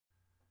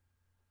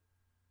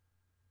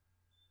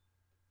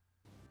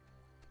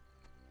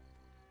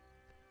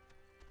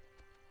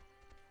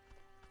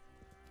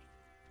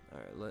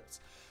notes.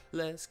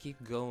 Let's keep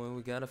going,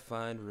 we gotta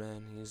find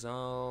Ren. He's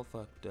all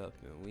fucked up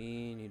and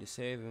we need to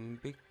save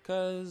him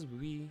because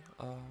we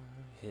are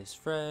his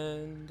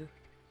friend.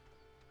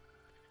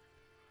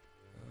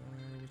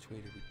 Which way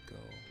did we go?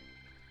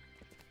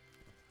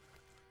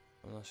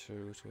 I'm not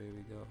sure which way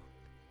we go.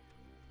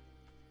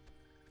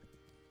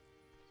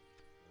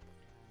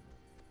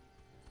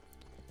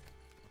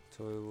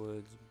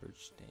 Toywood's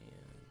Bridge Stand.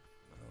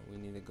 We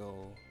need to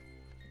go.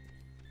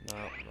 No,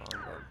 wrong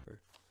bumper.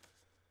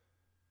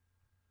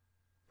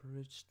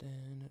 Bridge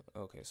Stand.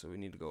 Okay, so we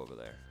need to go over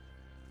there.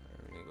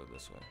 Alright, we need to go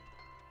this way.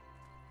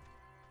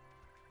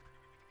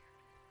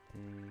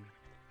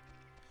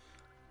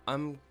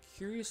 I'm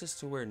curious as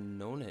to where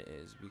Nona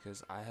is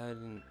because I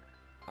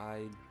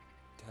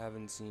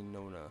haven't seen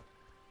Nona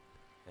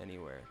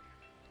anywhere.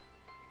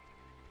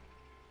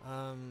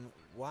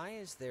 Why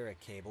is there a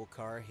cable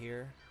car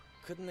here?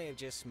 Couldn't they have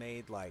just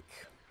made like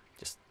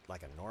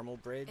a normal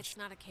bridge? It's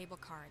not a cable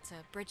car, it's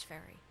a bridge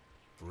ferry.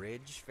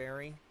 Bridge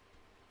ferry?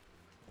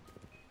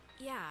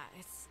 Yeah,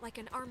 it's like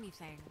an army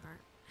thing, or...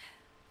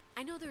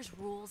 I know there's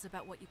rules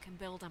about what you can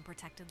build on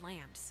protected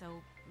land,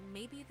 so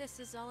maybe this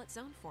is all it's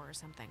zoned for or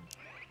something.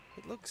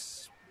 It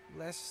looks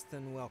less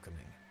than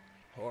welcoming.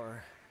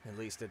 Or at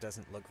least it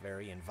doesn't look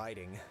very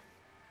inviting.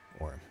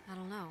 Or... I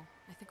don't know.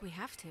 I think we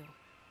have to.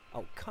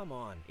 Oh, come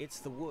on. It's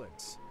the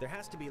woods. There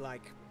has to be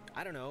like,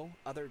 I don't know,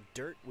 other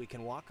dirt we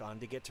can walk on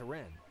to get to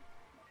Ren.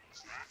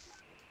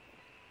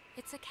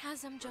 It's a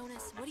chasm,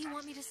 Jonas. What do you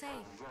want me to say?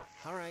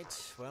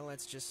 Alright, well,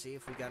 let's just see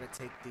if we gotta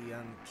take the,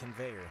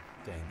 conveyor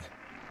thing.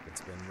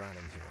 It's been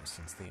running here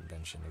since the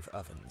invention of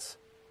ovens.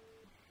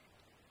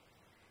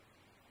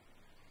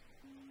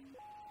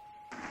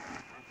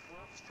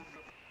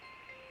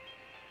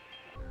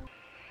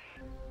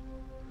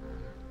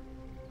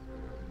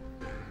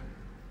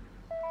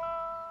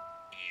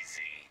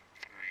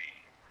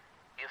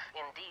 If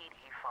indeed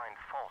he find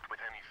fault with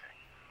anything,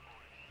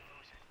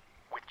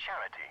 with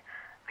charity,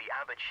 the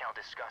abbot shall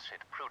discuss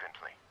it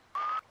prudently.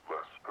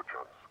 Lest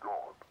perchance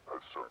God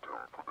has sent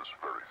him for this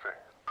very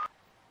thing.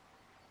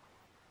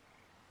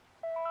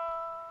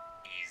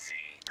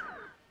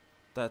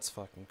 That's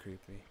fucking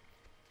creepy.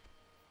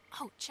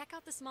 Oh, check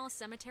out the smallest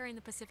cemetery in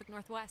the Pacific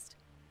Northwest.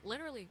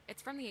 Literally,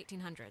 it's from the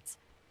 1800s.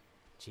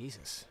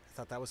 Jesus, I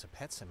thought that was a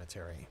pet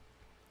cemetery.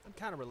 I'm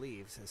kind of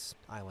relieved, this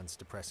island's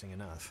depressing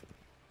enough.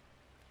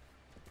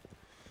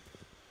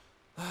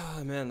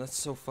 Oh man, that's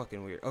so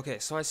fucking weird. Okay,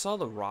 so I saw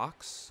the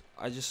rocks.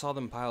 I just saw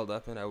them piled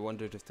up and I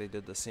wondered if they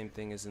did the same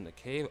thing as in the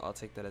cave. I'll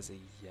take that as a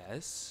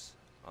yes.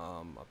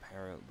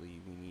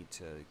 Apparently we need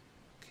to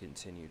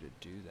continue to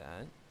do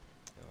that.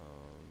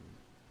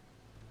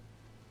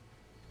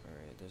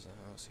 Alright, there's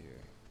a house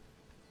here.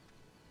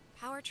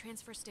 Power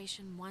Transfer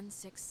Station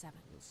 167.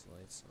 This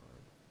light's on.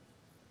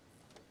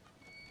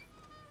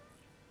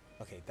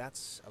 Okay,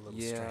 that's a little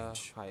Yeah,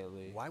 strange.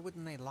 highly. Why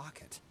wouldn't they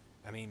lock it?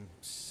 I mean,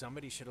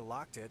 somebody should have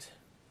locked it,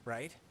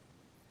 right?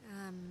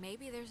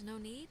 Maybe there's no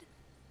need?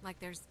 Like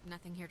there's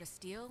nothing here to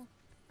steal?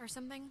 Or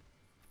something?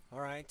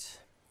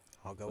 Alright,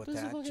 I'll go with There's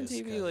a that. fucking Just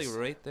TV like 'cause-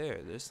 right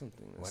there. There's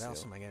something to What else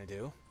steal. am I gonna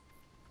do?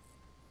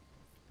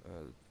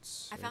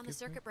 I found the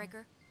circuit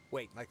breaker.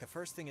 Wait, like the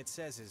first thing it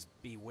says is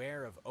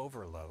beware of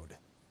overload.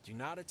 Do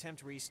not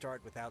attempt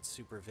restart without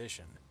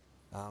supervision.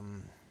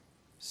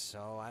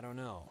 So I don't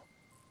know.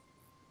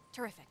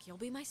 Terrific. You'll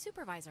be my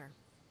supervisor.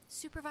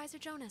 Supervisor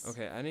Jonas.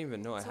 Okay, I didn't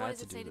even know I So what had does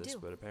to it say do to this, do?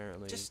 but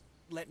apparently... Just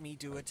let me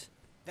do it.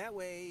 That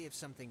way, if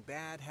something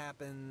bad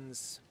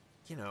happens,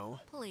 you know.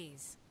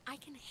 Please. I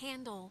can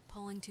handle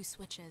pulling 2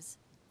 switches.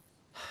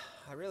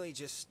 I really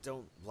just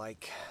don't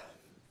like...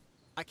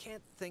 I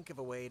can't think of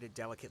a way to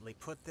delicately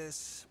put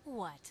this.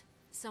 What?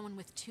 Someone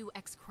with 2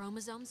 X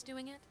chromosomes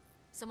doing it?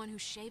 Someone who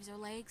shaves their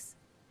legs?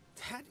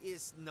 That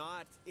is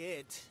not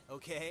it,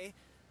 okay?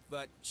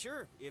 But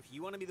sure, if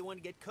you want to be the one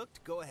to get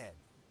cooked, go ahead.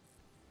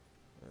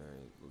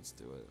 Alright, let's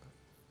do it.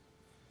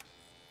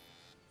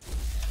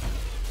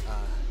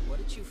 What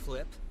did you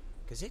flip?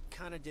 Because it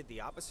kind of did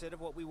the opposite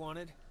of what we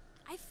wanted.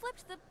 I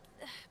flipped the...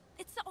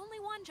 It's the only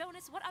one,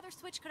 Jonas. What other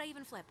switch could I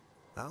even flip?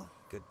 Oh,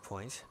 good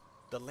point.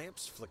 The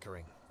lamp's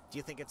flickering. Do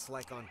you think it's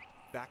like on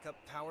backup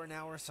power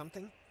now or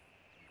something?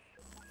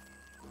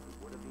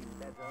 It would have been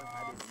better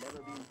had it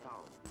never been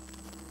found.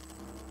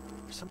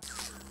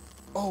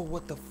 Oh,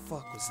 what the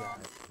fuck was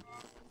that?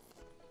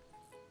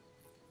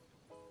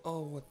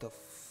 Oh, what the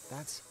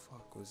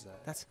fuck was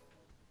that? That's...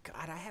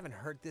 God, I haven't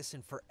heard this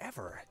in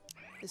forever.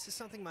 This is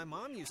something my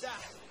mom used to...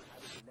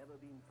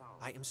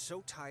 I am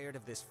so tired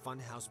of this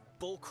funhouse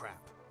bullcrap.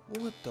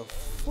 What the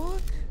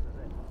fuck?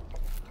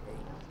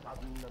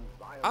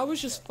 I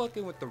was just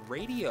fucking with the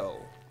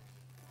radio.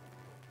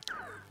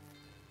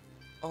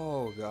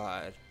 Oh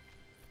god.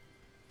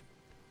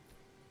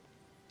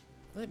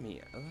 Let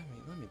me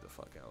the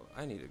fuck out.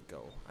 I need to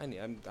go.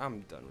 I'm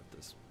done with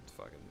this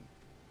fucking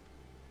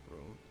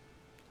room.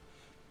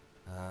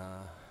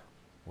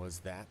 Was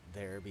that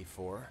there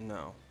before?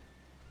 No.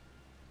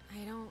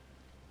 I don't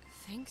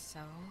think so.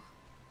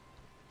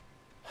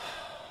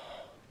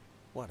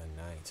 What a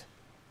night.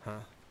 Huh?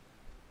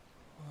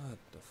 What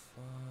the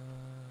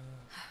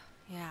fuck?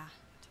 Yeah,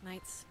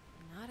 tonight's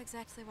not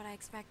exactly what I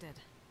expected.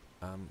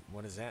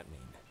 What does that mean?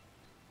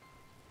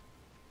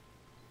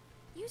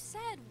 You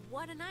said,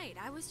 what a night.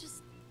 I was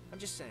just I'm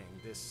just saying,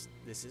 this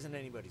isn't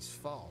anybody's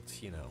fault,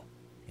 you know.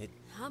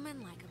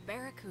 humming like a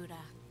barracuda.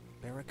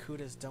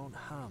 Barracudas don't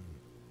hum.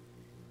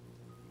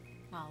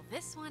 Well,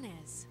 this one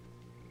is.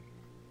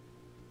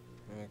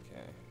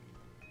 Okay.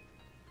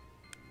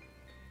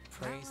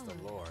 Praise the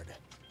Lord.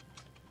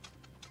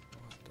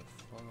 What the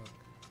fuck?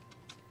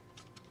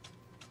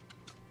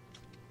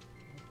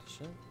 What the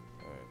shit?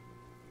 Alright.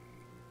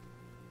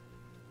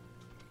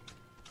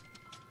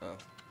 Oh.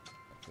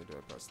 Okay, do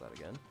I press that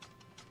again?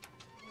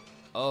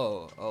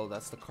 Oh,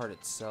 that's the cart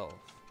itself.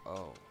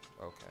 Oh,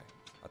 okay.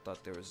 I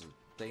thought there was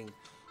a thing,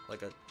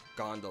 like a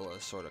gondola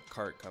sort of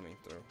cart coming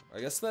through.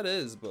 I guess that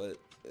is, but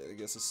I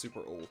guess it's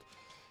super old.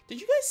 Did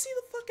you guys see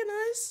the fucking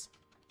eyes?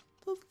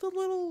 The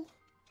little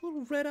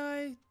red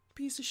eye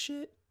piece of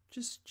shit?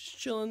 Just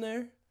chilling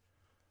there.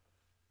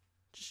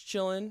 Just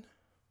chilling.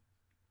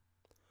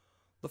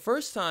 The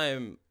first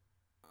time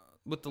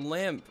with the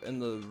lamp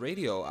and the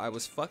radio, I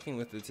was fucking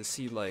with it to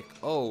see like,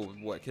 oh,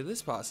 what could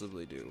this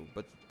possibly do?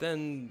 But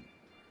then,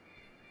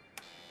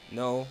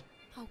 no.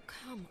 Oh,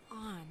 come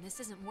on. This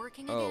isn't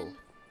working Oh. again?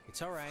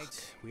 It's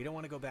alright. We don't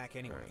want to go back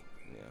anyway. Alright,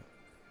 yeah.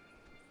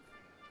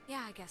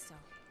 Yeah, I guess so.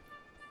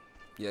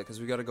 Yeah, because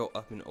we gotta go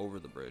up and over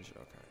the bridge.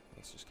 Okay,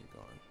 let's just keep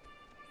going.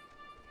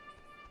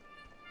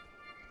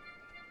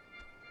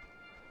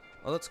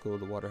 Oh, that's cool.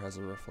 The water has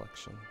a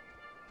reflection.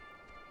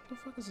 What the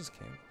fuck is this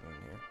camp doing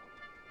here?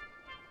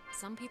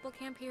 Some people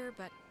camp here,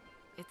 but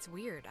it's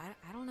weird.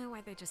 I don't know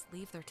why they just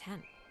leave their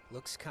tent.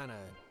 Looks kind of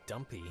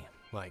dumpy.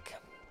 Like,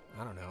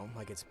 I don't know,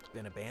 like it's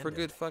been abandoned. For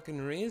good fucking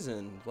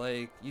reason.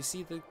 Like, you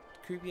see the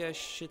creepy ass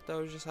shit that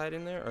was just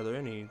hiding there? Are there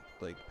any,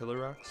 like, pillar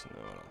rocks? No,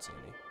 I don't see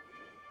any.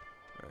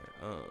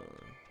 Alright,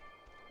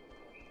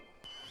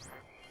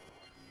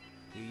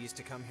 You used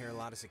to come here a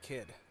lot as a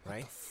kid,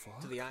 right? fuck?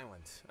 To the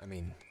island. I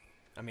mean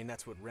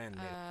that's what Ren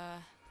did.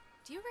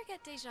 Do you ever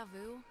get deja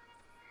vu?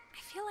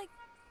 I feel like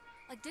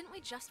didn't we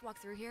just walk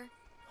through here?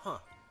 Huh.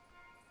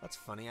 That's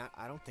funny.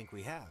 I don't think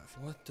we have.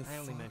 What the I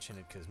only fuck? mention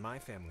it because my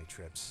family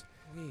trips.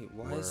 Wait,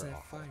 why were is that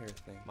awful. fire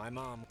thing? My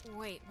mom.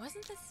 Wait,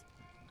 wasn't this...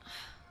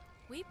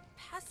 We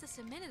passed this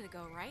a minute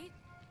ago, right?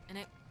 And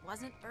it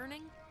wasn't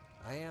burning?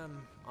 I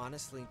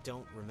honestly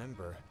don't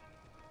remember.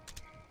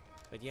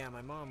 But yeah,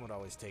 my mom would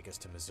always take us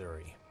to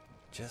Missouri.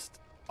 Just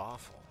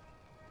awful.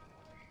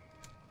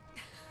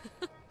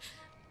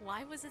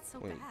 Why was it so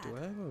Wait, bad? do I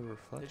have a There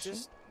reflection?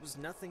 just was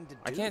nothing to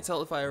do. I can't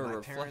tell if I have a My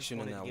reflection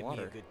in parents wanted that to give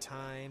water. me a good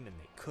time, and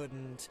they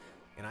couldn't,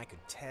 and I could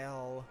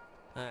tell.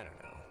 I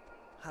don't know.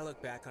 I look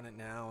back on it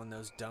now, and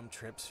those dumb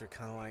trips are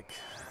kind of like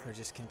they're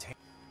just contained.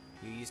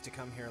 You used to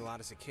come here a lot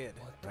as a kid,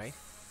 right?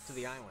 To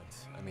the island.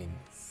 I mean,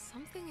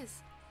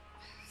 Something's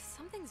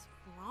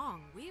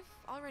wrong. We've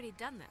already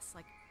done this,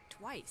 like,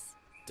 twice.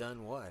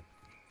 done what?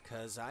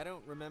 'Cause I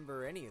don't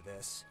remember any of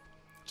this.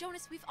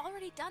 Jonas, we've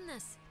already done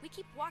this. We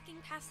keep walking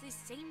past these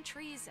same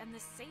trees and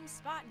this same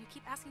spot, and you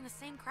keep asking the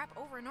same crap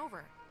over and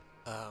over.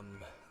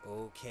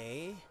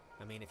 Okay.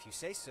 I mean, if you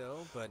say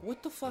so, but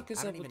What the fuck is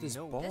I don't up with even this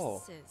know.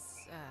 ball? This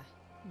is,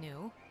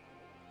 new.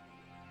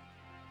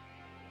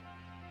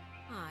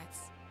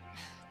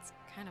 It's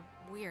kind of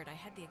weird. I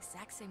had the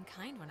exact same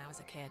kind when I was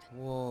a kid.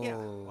 Whoa. yeah,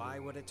 why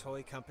would a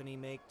toy company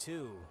make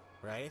two,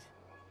 right?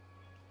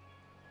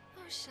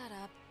 Oh, shut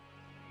up.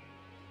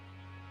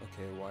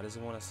 Okay, why does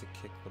it want us to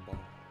kick the ball?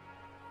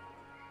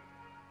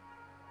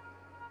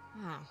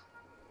 Oh,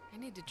 I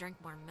need to drink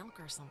more milk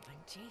or something.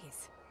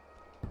 Jeez.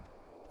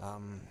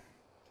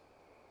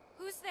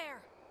 Who's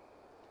there?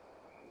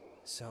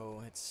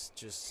 So it's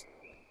just...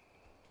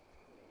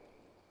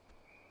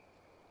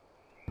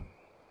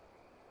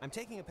 I'm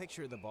taking a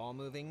picture of the ball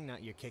moving,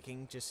 not your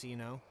kicking, just so you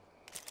know.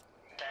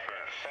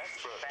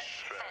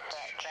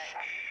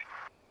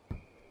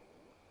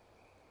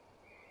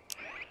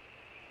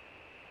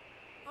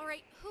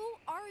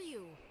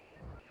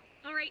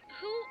 Alright,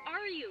 who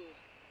are you?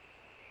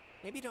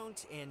 Maybe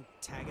don't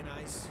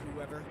antagonize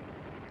whoever.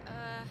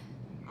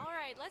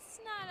 Alright, let's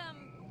not,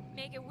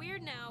 make it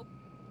weird now,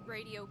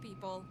 radio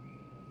people.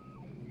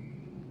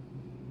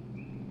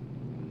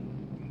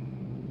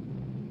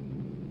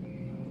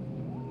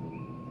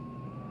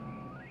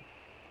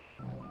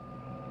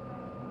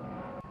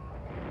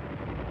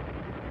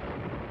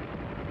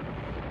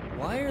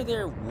 Why are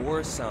there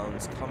war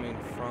sounds coming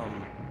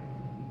from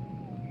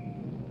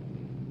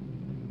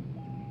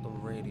the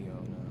radio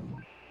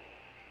now?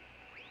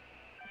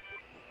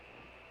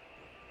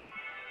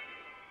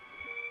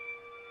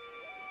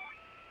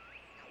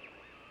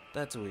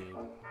 That's weird.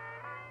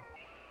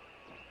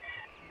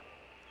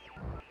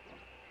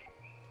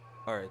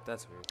 Alright,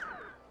 that's weird.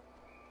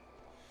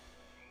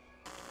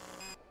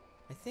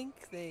 I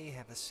think they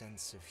have a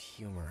sense of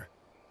humor.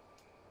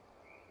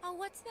 Oh,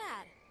 what's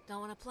that? Don't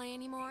want to play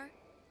anymore?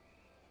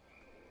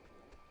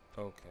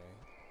 Okay.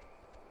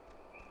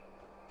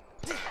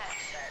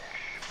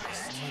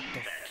 What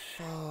the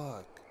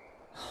fuck?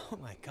 Oh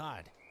my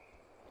god.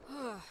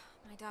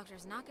 My My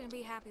doctor's not gonna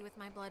be happy with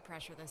my blood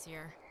pressure this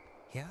year.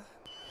 Yeah?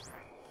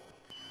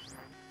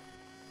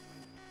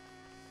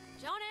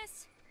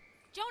 Jonas!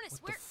 Jonas,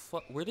 What the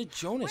fuck? Where did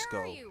Jonas go?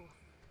 where are you?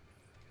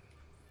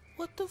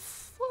 What the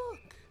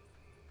fuck?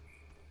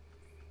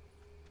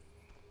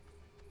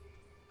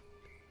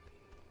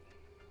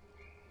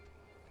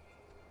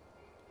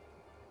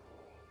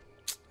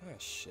 Ah,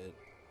 shit.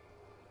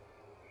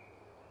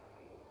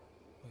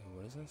 Wait,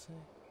 what does that say?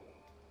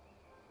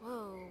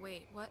 Whoa,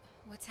 wait,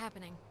 what's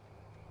happening?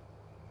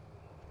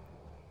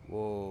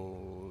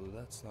 Whoa,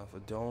 that's not for.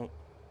 Don't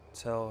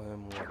tell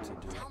him what to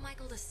do. Tell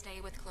Michael to stay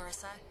with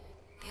Clarissa.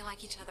 They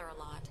like each other a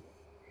lot.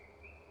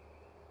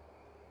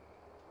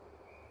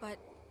 But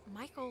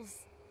Michael's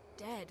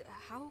dead.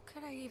 How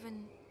could I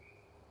even...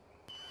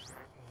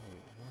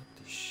 Wait, what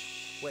the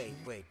shit?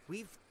 Wait,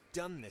 we've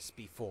done this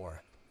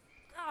before.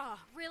 Ah,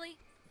 really?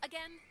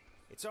 Again?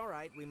 It's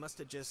alright, we must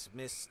have just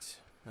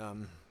missed,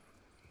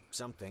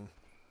 something.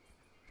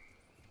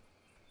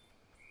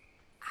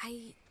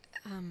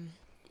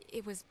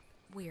 It was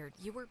weird.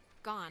 You were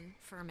gone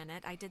for a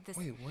minute. I did this...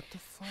 Wait, what the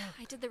fuck?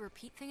 I did the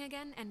repeat thing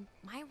again, and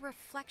my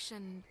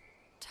reflection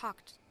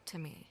talked to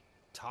me.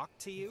 Talk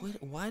to you?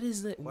 What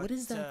is that? What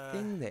is that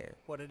thing there?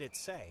 What did it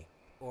say?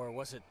 Or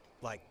was it,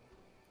 like,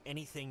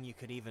 anything you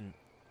could even...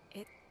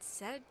 It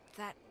said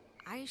that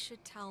I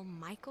should tell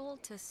Michael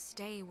to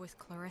stay with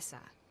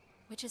Clarissa.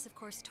 Which is, of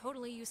course,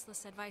 totally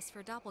useless advice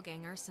for a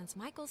doppelganger, since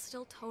Michael's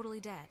still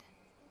totally dead.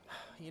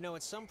 You know,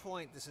 at some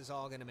point, this is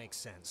all gonna make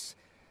sense.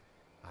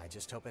 I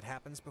just hope it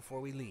happens before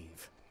we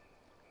leave.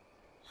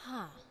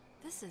 Huh.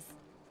 This is...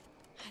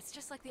 It's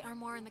just like the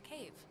armoire in the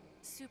cave.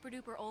 Super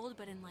duper old,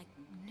 but in, like,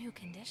 new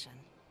condition.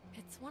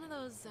 It's one of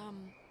those,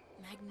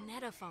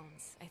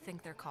 magnetophones, I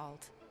think they're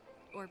called.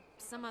 Or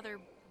some other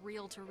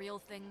reel-to-reel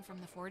thing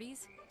from the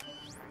 40s.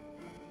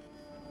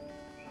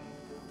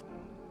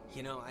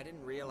 You know, I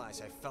didn't realize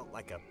I felt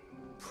like a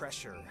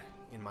pressure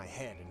in my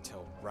head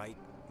until right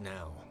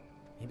now.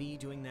 Maybe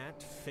doing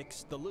that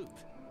fixed the loop.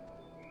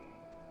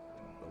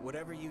 But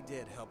whatever you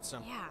did helped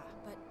some... Yeah,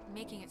 but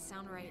making it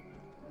sound right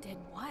did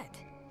what?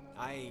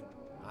 I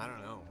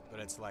don't know,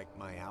 but it's like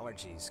my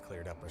allergies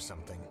cleared up or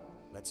something.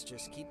 Let's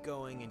just keep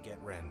going and get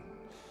Ren.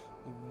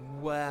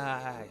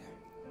 Why?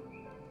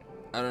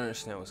 I don't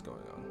understand what's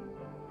going on.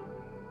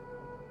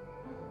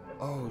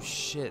 Oh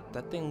shit,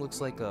 that thing looks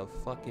like a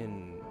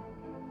fucking...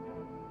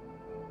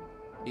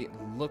 It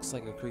looks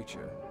like a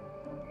creature.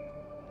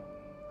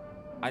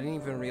 I didn't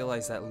even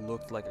realize that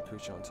looked like a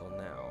creature until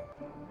now.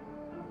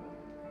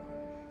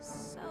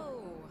 So...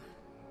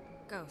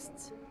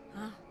 Ghosts,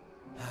 huh?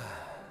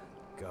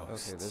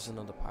 Ghosts. Okay, there's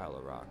another pile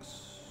of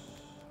rocks.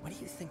 What do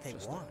you think they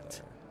Just up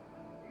want?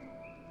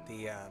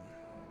 there.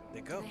 The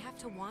Do ghost. they have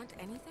to want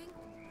anything?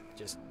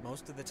 Just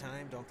most of the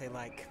time, don't they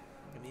like...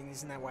 I mean,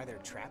 isn't that why they're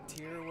trapped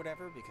here or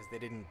whatever? Because they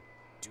didn't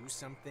do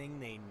something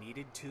they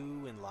needed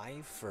to in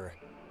life, or...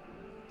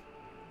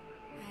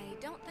 I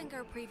don't think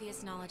our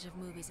previous knowledge of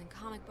movies and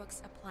comic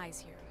books applies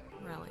here,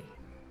 really.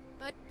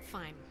 But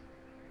fine.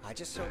 I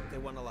just hope they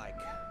want to, like,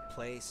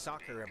 play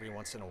soccer every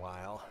once in a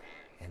while,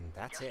 and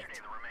that's it.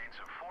 Yesterday, the remains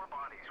of 4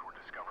 bodies were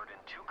discovered in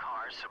 2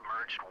 cars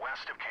submerged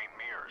west of Cape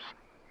Mears.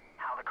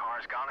 How the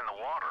cars got in the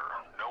water,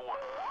 no one...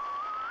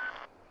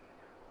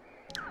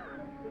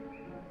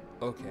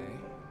 Okay.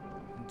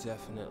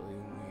 Definitely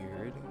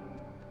weird.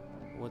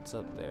 What's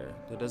up there?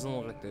 There doesn't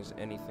look like there's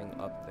anything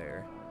up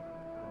there.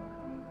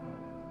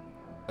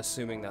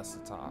 Assuming that's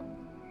the top.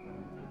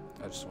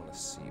 I just want to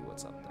see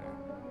what's up there.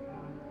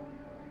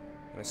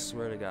 And I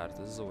swear to God,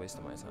 this is a waste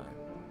of my time.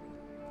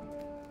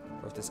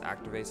 Or if this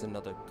activates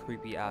another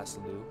creepy ass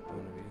loop, I'm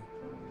gonna be...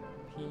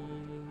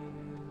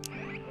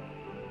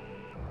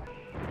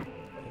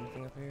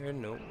 Anything up here?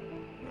 Nope.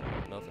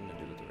 Nothing to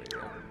do with the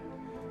radio.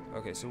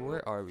 Okay, so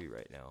where are we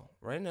right now?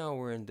 Right now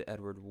we're in the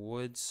Edward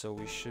Woods, so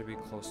we should be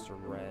close to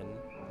Ren.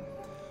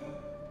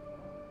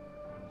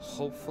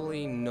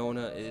 Hopefully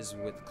Nona is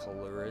with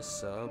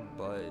Clarissa,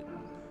 but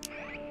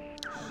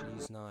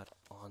she's not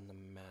on the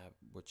map,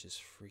 which is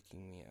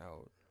freaking me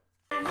out.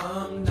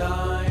 I'm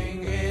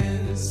dying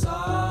inside,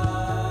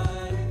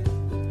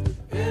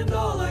 and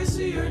all I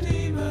see are demons.